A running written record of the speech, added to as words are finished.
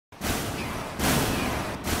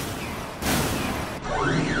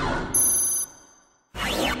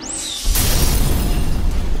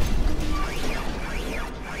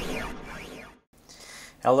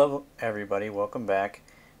Hello everybody, welcome back.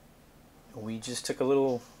 We just took a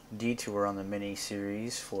little detour on the mini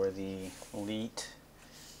series for the Elite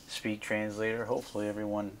Speak Translator. Hopefully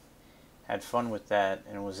everyone had fun with that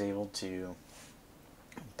and was able to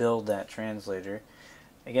build that translator.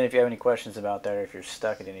 Again, if you have any questions about that or if you're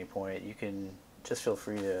stuck at any point, you can just feel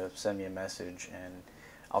free to send me a message and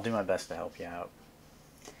I'll do my best to help you out.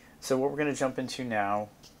 So what we're going to jump into now,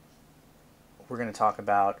 we're going to talk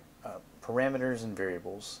about parameters and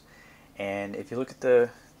variables. And if you look at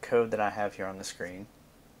the code that I have here on the screen,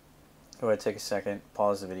 go ahead, take a second,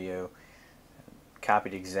 pause the video,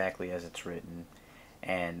 copy it exactly as it's written,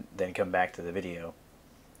 and then come back to the video.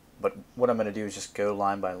 But what I'm going to do is just go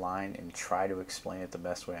line by line and try to explain it the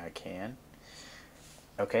best way I can.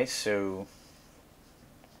 Okay, so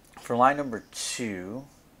for line number 2,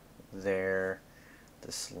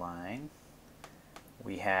 this line,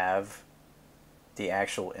 we have the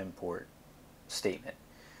actual import statement.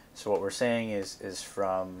 So what we're saying is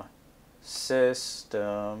from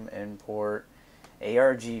system import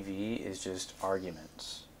argv is just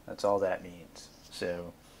arguments. That's all that means.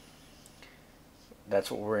 So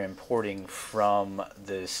that's what we're importing from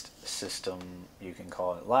this system. You can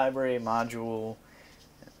call it library, module.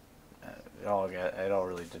 It all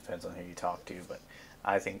really depends on who you talk to, but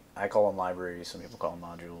I think I call them libraries. Some people call them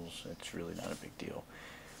modules. It's really not a big deal.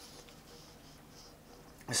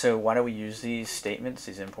 So why do we use these statements,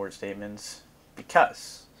 these import statements?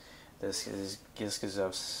 Because this gives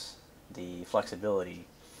us the flexibility,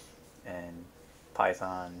 and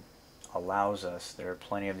Python allows us. There are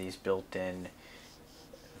plenty of these built-in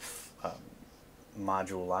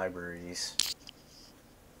module libraries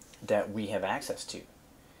that we have access to.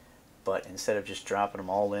 But instead of just dropping them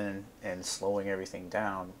all in and slowing everything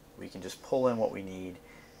down, we can just pull in what we need,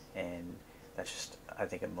 and that's just, I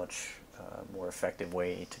think, a much more effective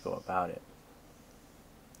way to go about it.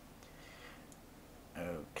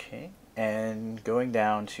 Okay, and going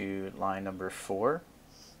down to line number 4.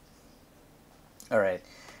 Alright,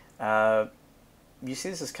 you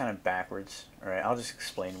see this is kind of backwards. Alright, I'll just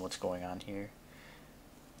explain what's going on here.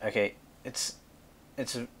 Okay,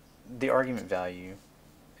 the argument value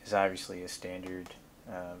is obviously a standard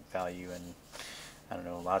value in, I don't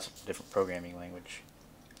know, lots of different programming language.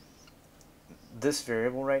 This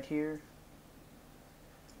variable right here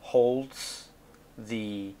holds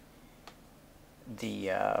the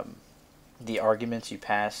arguments you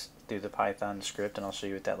pass through the Python script, and I'll show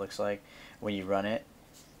you what that looks like when you run it.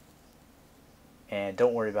 And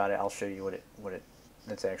don't worry about it, I'll show you what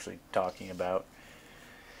it's actually talking about.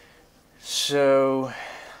 So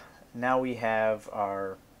now we have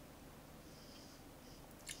our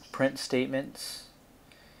print statements,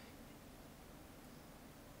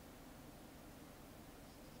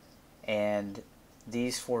 and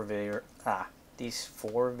these four variables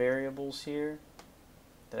here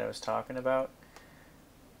that I was talking about,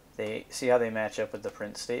 they see how they match up with the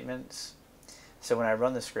print statements. So when I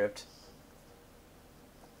run the script,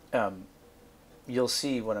 you'll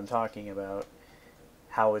see what I'm talking about,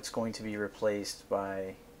 how it's going to be replaced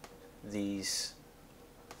by these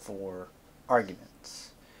 4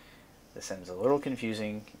 arguments. This sounds a little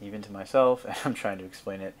confusing even to myself, and I'm trying to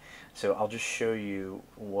explain it. So I'll just show you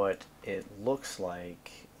what it looks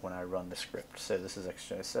like when I run the script. So this is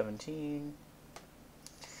exercise 17.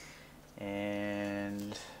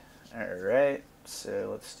 And alright, so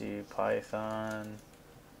let's do Python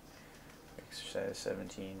exercise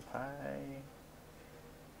 17 pi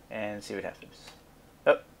and see what happens.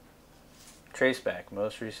 Oh, traceback,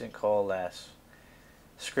 most recent call, last.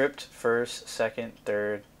 Script first, second,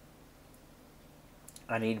 third.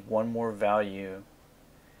 I need one more value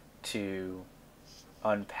to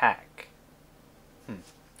unpack.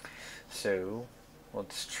 So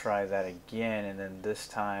let's try that again, and then this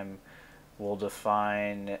time we'll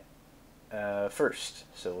define first.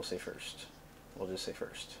 So we'll say first. We'll just say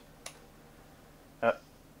first.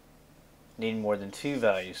 Need more than 2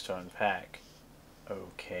 values to unpack.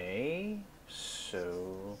 Okay,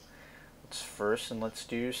 so let's first and let's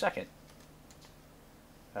do second.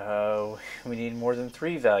 We need more than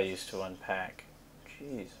 3 values to unpack.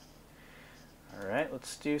 Jeez. Alright,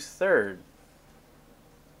 let's do third.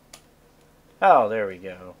 Oh, there we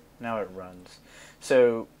go. Now it runs.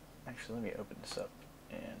 So, actually, let me open this up.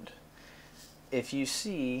 And if you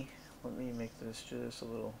see, let me make this just a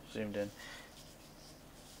little zoomed in.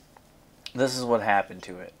 This is what happened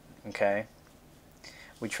to it, okay?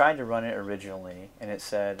 We tried to run it originally, and it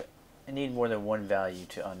said, I need more than 1 value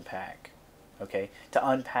to unpack. Okay, to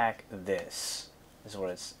unpack this is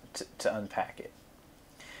what it's to unpack it.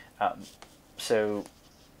 So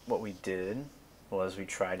what we did was we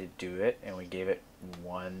tried to do it, and we gave it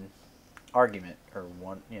one argument, or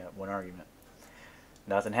one argument.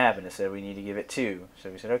 Nothing happened. It said we need to give it 2.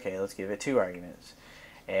 So we said, okay, let's give it 2 arguments.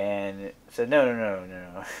 And it said,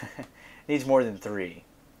 no. It needs more than 3.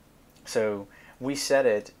 So we set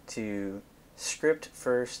it to script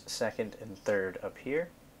first, second, and third up here.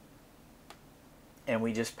 And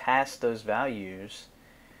we just passed those values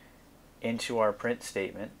into our print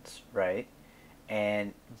statements, right?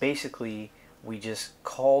 And basically we just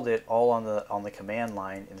called it all on the command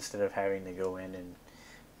line instead of having to go in and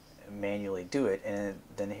manually do it. And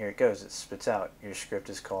then here it goes. It spits out. Your script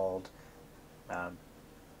is called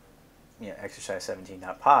exercise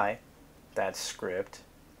 17.py. That's script,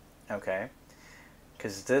 okay?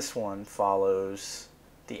 Because this one follows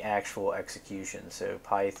the actual execution. So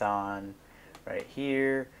Python right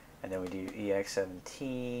here, and then we do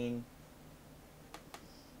ex17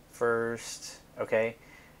 first, okay?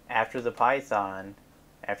 After the Python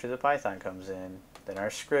comes in, then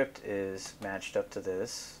our script is matched up to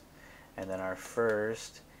this, and then our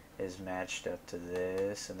first is matched up to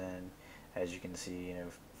this, and then as you can see,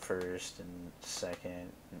 first and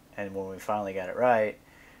second, and when we finally got it right,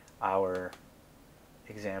 our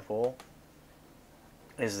example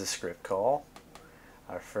is the script call.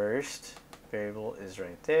 Our first variable is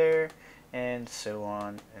right there, and so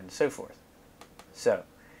on and so forth. So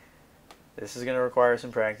this is going to require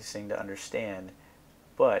some practicing to understand,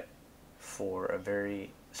 but for a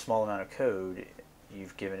very small amount of code,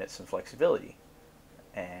 you've given it some flexibility.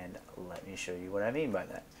 And let me show you what I mean by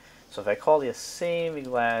that. So if I call the same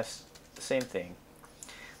thing,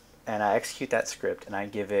 and I execute that script, and I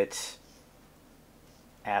give it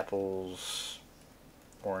apples,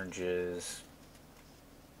 oranges,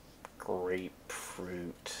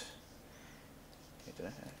 grapefruit. Did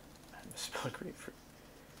I misspelled grapefruit?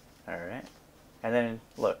 Alright. And then,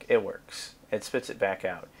 look, it works. It spits it back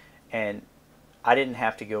out. And I didn't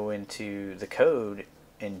have to go into the code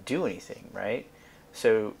and do anything, right?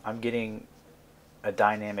 So I'm getting a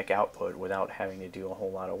dynamic output without having to do a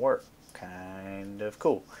whole lot of work. Kind of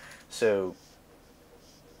cool. So,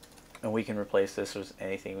 and we can replace this with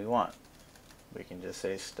anything we want. We can just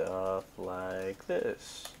say stuff like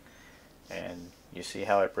this. And you see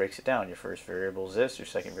how it breaks it down. Your first variable is this, your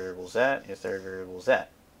second variable is that, your third variable is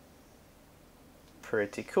that.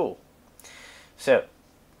 Pretty cool. So,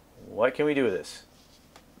 what can we do with this?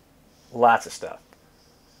 Lots of stuff.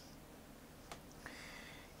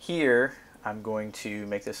 Here, I'm going to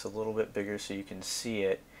make this a little bit bigger so you can see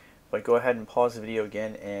it, but go ahead and pause the video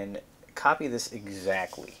again and copy this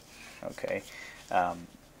exactly, okay?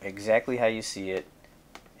 Exactly how you see it,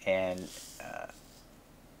 and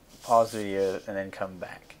pause the video and then come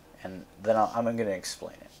back, and then I'm going to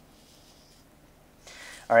explain it.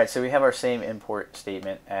 Alright, so we have our same import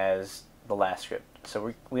statement as the last script,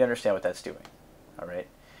 so we understand what that's doing. Alright,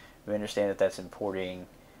 we understand that that's importing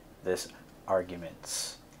this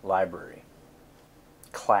arguments library,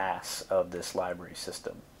 class of this library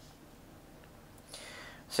system.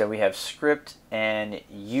 So we have script and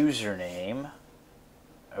username,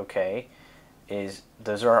 okay,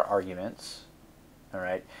 those are our arguments.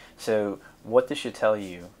 Alright, so what this should tell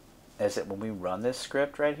you is that when we run this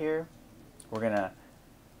script right here, we're going to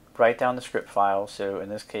write down the script file. So in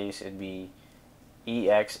this case it'd be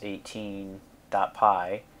ex18.py,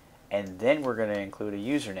 and then we're going to include a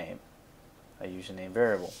username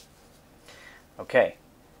variable. Okay,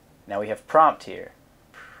 now we have prompt here.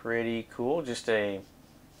 Pretty cool, just a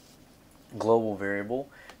global variable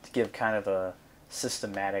to give kind of a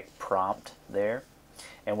systematic prompt there.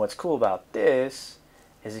 And what's cool about this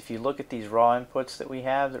is if you look at these raw inputs that we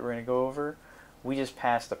have that we're going to go over, we just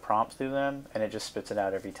pass the prompt through them and it just spits it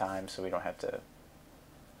out every time, so we don't have to,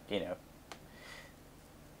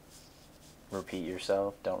 repeat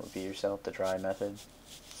yourself. Don't repeat yourself, the try method.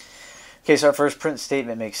 Okay, so our first print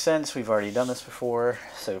statement makes sense. We've already done this before.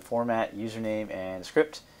 So format, username, and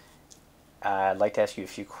script. I'd like to ask you a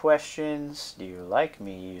few questions. Do you like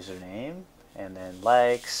me, username? And then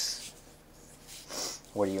likes.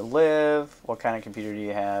 Where do you live? What kind of computer do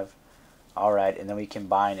you have? Alright, and then we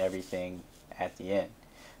combine everything at the end.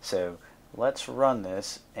 So let's run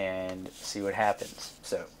this and see what happens.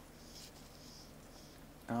 So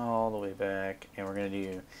all the way back, and we're going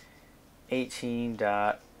to do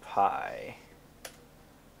 18.py.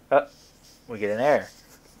 Oh, we get an error.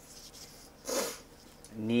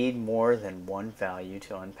 Need more than one value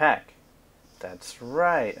to unpack. That's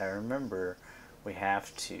right, I remember we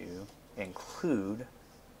have to include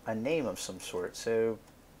a name of some sort, so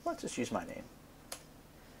let's just use my name.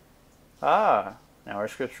 Now our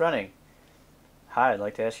script's running. Hi, I'd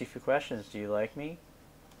like to ask you a few questions. Do you like me?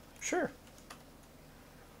 Sure.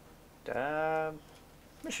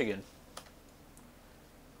 Michigan.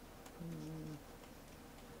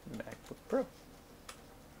 MacBook Pro.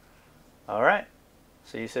 Alright,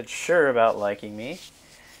 so you said sure about liking me.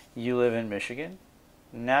 You live in Michigan.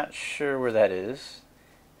 Not sure where that is.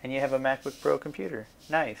 And you have a MacBook Pro computer.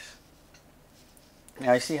 Nice.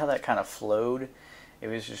 Now I see how that kind of flowed. It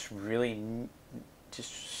was just really,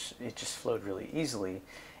 it just flowed really easily.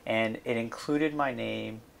 And it included my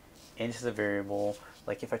name into the variable.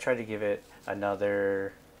 Like if I tried to give it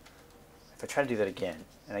another, if I tried to do that again,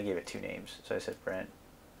 and I gave it two names. So I said Brent.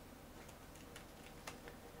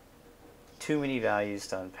 Too many values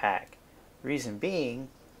to unpack. Reason being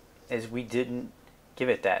is we didn't give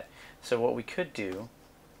it that. So what we could do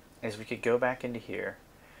is we could go back into here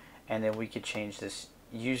and then we could change this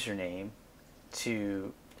username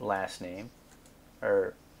to last name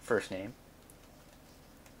or first name,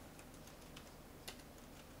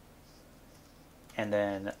 and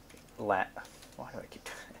then why do I keep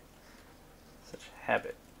such a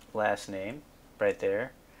habit, last name right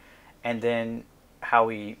there, and then how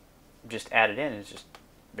we just add it in is just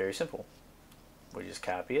very simple. We just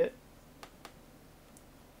copy it,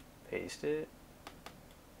 paste it,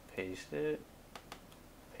 paste it,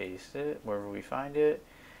 paste it wherever we find it,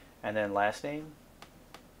 and then last name,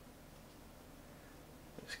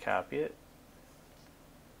 just copy it,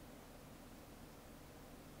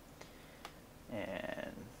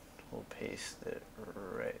 and we'll paste it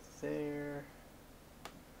right there.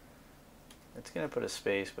 It's gonna put a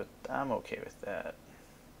space, but I'm okay with that.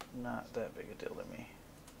 Not that big a deal to me.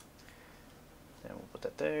 Then we'll put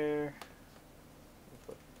that there,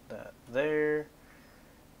 we'll put that there,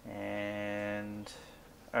 and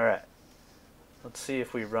alright, let's see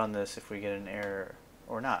if we run this, if we get an error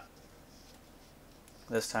or not.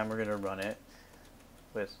 This time we're going to run it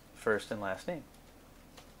with first and last name.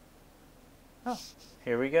 Oh,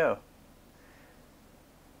 here we go.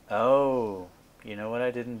 Oh, you know what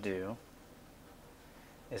I didn't do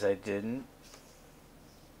is I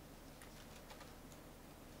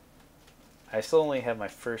still only have my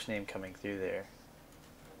first name coming through there.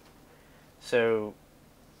 So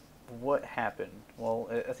what happened? Well,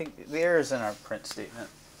 I think the error is in our print statement.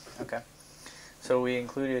 Okay. So we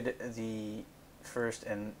included the first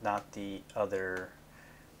and not the other,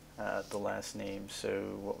 the last name.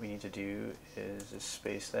 So what we need to do is just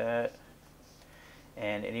space that.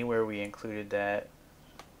 And anywhere we included that,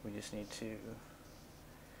 we just need to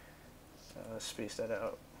space that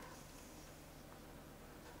out.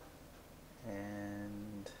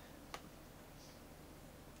 And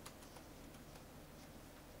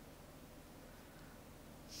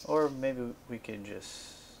or maybe we could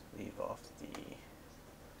just leave off the,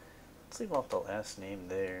 let's leave off the last name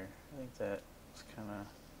there. I think that's kind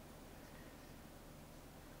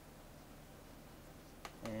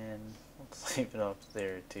of, and let's leave it off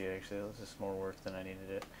there too. Actually, this is more work than I needed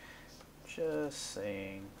it. Just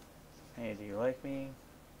saying, hey, do you like me?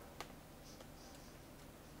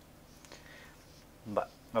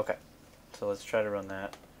 But okay, so let's try to run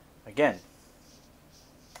that again.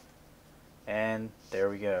 And there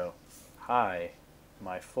we go. Hi,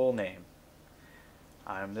 my full name.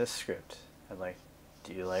 I'm this script. I'm like,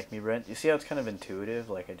 do you like me, Brent? You see how it's kind of intuitive?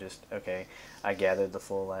 Like I gathered the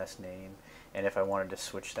full last name, and if I wanted to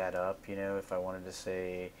switch that up, you know, if I wanted to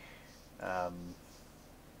say, well,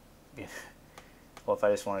 if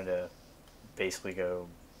I just wanted to basically go,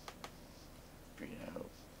 you know,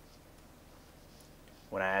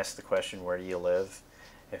 when I ask the question, where do you live,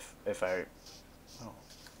 if I, oh,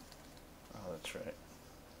 that's right.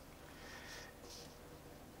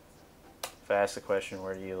 If I ask the question,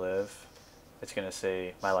 where do you live, it's going to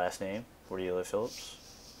say my last name. Where do you live, Phillips?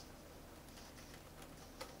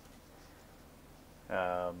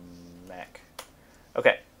 Mac.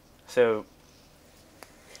 Okay, so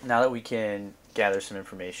now that we can gather some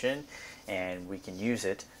information and we can use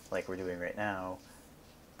it like we're doing right now,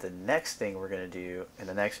 the next thing we're going to do in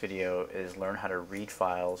the next video is learn how to read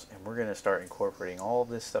files, and we're going to start incorporating all of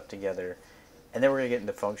this stuff together, and then we're going to get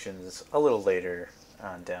into functions a little later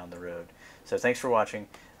on down the road. So thanks for watching.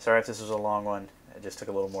 Sorry if this was a long one. It just took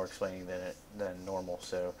a little more explaining than normal.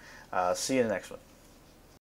 So see you in the next one.